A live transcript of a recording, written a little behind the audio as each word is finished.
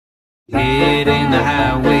Hitting the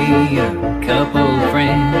highway, a couple of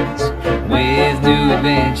friends with new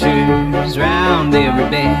adventures round every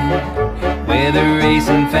bend. Whether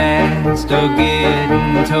racing fast or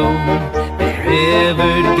getting towed, they're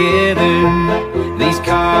ever together, these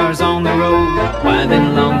cars on the road. Winding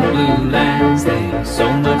along the blue lines, there's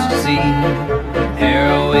so much to see,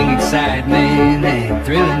 harrowing excitement and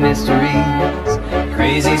thrilling mysteries,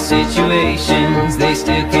 crazy situations they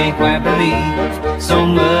still can't quite believe. So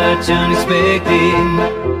much unexpected,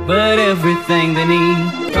 but everything they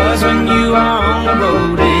need. Cause when you are on the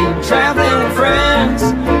road and traveling with friends,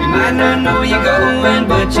 you might not know where you're going,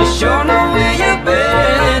 but you sure know where you've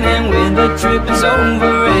been. And when the trip is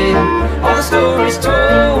over and all the stories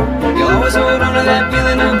told, you'll always hold on to that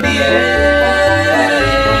feeling of the end.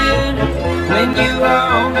 When you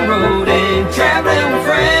are on the road and traveling with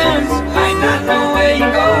friends, might not know where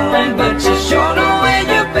you're going, but you sure know where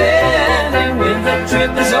you've been. And when the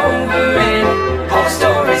trip is over